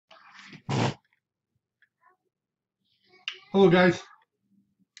Hello guys,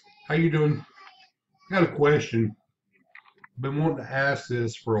 how you doing? I got a question. Been wanting to ask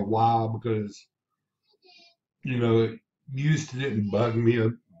this for a while because it used to didn't bug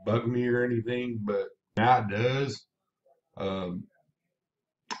me or anything, but now it does. Um,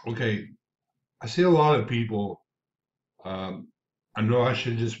 okay, I see a lot of people. Um, I know I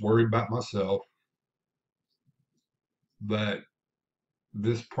should just worry about myself, but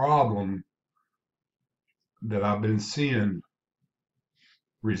this problem that I've been seeing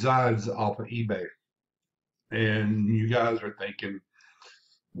resides off of eBay, and you guys are thinking,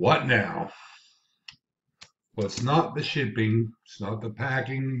 what now? Well, it's not the shipping, it's not the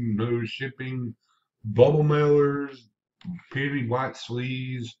packing, no shipping, bubble mailers, pretty white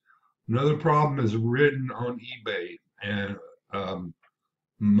sleeves. Another problem is written on eBay, and um,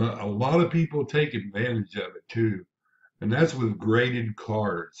 a lot of people take advantage of it too, and that's with graded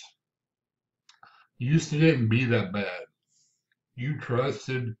cards. Used to didn't be that bad. You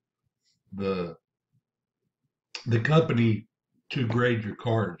trusted the the company to grade your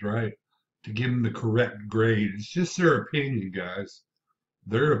cards, right? To give them the correct grade. It's just their opinion, guys.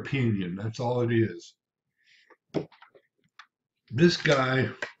 Their opinion. That's all it is. This guy,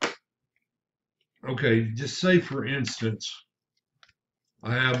 okay, just say for instance,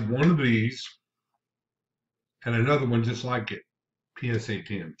 I have one of these and another one just like it, PSA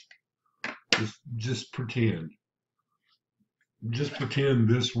 10. Just pretend. Just pretend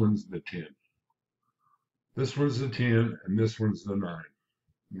this one's the 10. This one's the 10 and this one's the 9.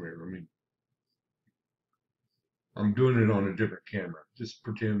 Wait, I'm doing it on a different camera. Just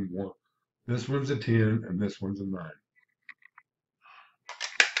pretend one. This one's a 10 and this one's a 9.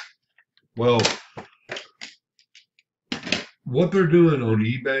 Well, what they're doing on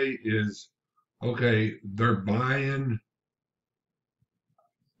eBay is okay, they're buying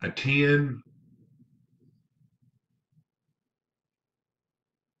a 10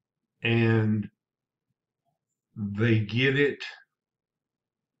 and they get it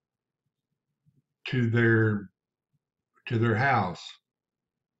to their house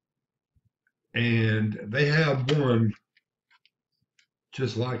and they have one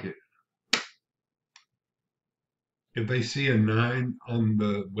just like it. If they see a 9 on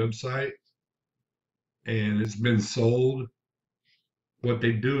the website and it's been sold, what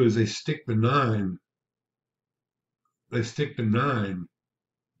they do is they stick the 9, they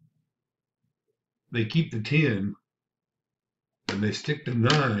keep the 10 and they stick the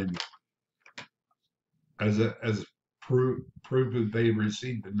 9 as proof that they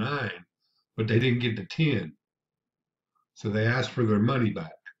received the 9, but they didn't get the 10. So they asked for their money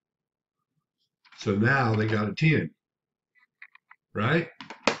back. So now they got a 10, right?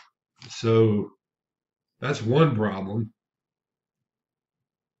 So that's one problem.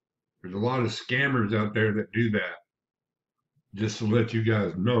 There's a lot of scammers out there that do that, just to let you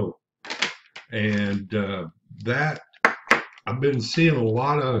guys know. And that I've been seeing a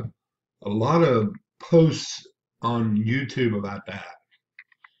lot of posts on YouTube about that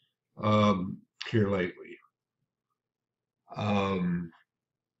here lately. Um,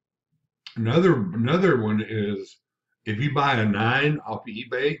 another one is if you buy a 9 off of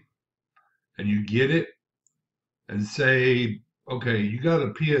eBay and you get it and say, okay, you got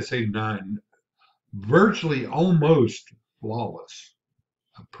a PSA 9, virtually almost flawless,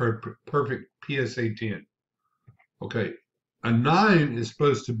 a perfect PSA 10. Okay, a 9 is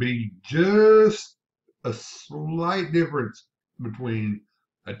supposed to be just a slight difference between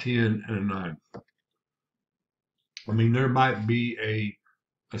a 10 and a 9. I mean, there might be a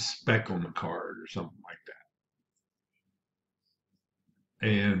speck on the card or something like that.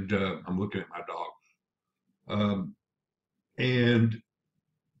 And I'm looking at my dog. Um, and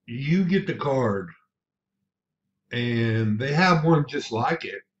you get the card, and they have one just like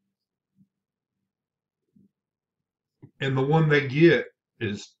it, and the one they get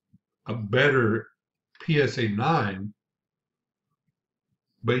is a better PSA 9,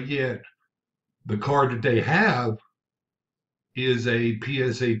 but yet the card that they have is a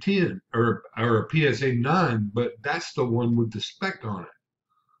PSA 10 or a PSA 9, but that's the one with the spec on it.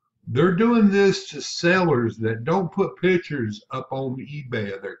 They're doing this to sellers that don't put pictures up on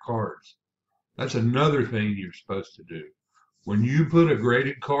eBay of their cards. That's another thing you're supposed to do. When you put a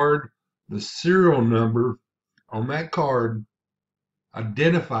graded card, the serial number on that card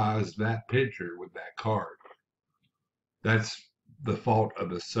identifies that picture with that card. That's the fault of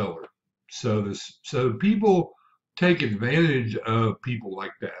the seller. So people take advantage of people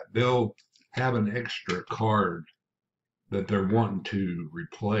like that. They'll have an extra card that they're wanting to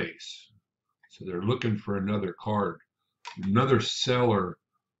replace. So they're looking for another card, another seller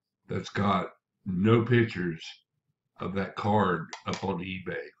that's got no pictures of that card up on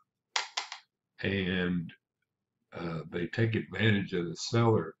eBay, and they take advantage of the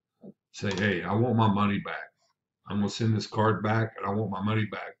seller. Say, hey, I want my money back. I'm gonna send this card back, and I want my money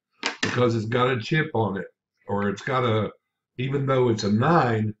back because it's got a chip on it, or it's got even though it's a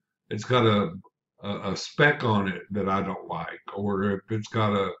 9, it's got a speck on it that I don't like, or if it's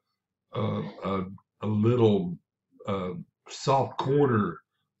got a little uh, soft corner,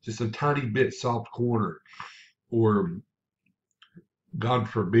 just a tiny bit soft corner, or God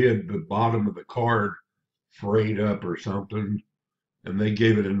forbid the bottom of the card frayed up or something, and they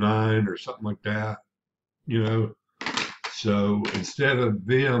gave it a 9 or something like that, you know. So instead of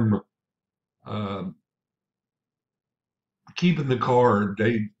them uh, keeping the card,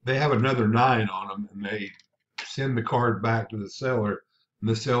 they have another 9 on them, and they send the card back to the seller, and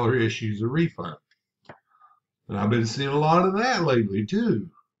the seller issues a refund. And I've been seeing a lot of that lately too.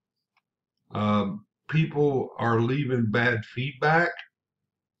 People are leaving bad feedback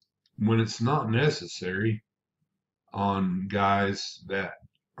when it's not necessary on guys that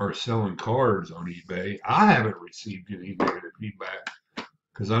are selling cards on eBay. I haven't received any negative feedback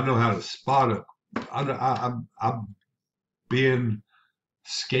because I know how to spot it. I've been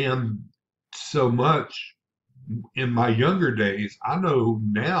scammed so much in my younger days. I know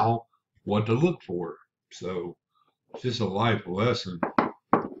now what to look for. So it's just a life lesson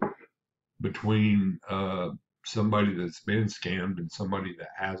between somebody that's been scammed and somebody that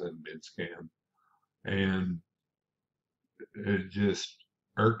hasn't been scammed. And it just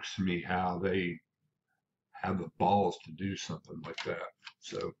irks me how they have the balls to do something like that.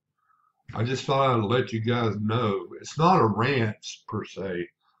 So I just thought I'd let you guys know it's not a rant per se.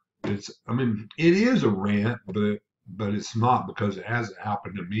 I mean, it is a rant, but it's not because it hasn't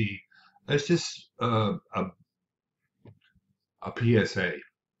happened to me. It's just a PSA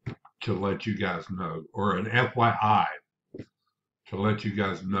to let you guys know, or an FYI to let you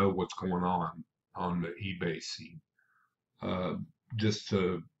guys know what's going on the eBay scene. Uh, just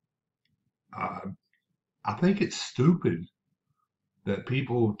to, uh, I think it's stupid that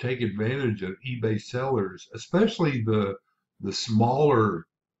people take advantage of eBay sellers, especially the smaller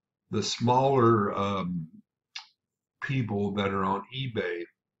the smaller people that are on eBay,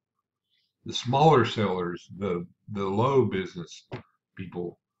 the smaller sellers, the low business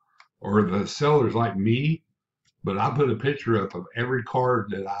people, or the sellers like me. But I put a picture up of every card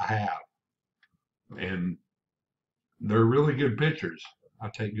that I have, and they're really good pictures. I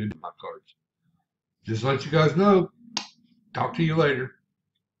take good at my cards. Just let you guys know. Talk to you later.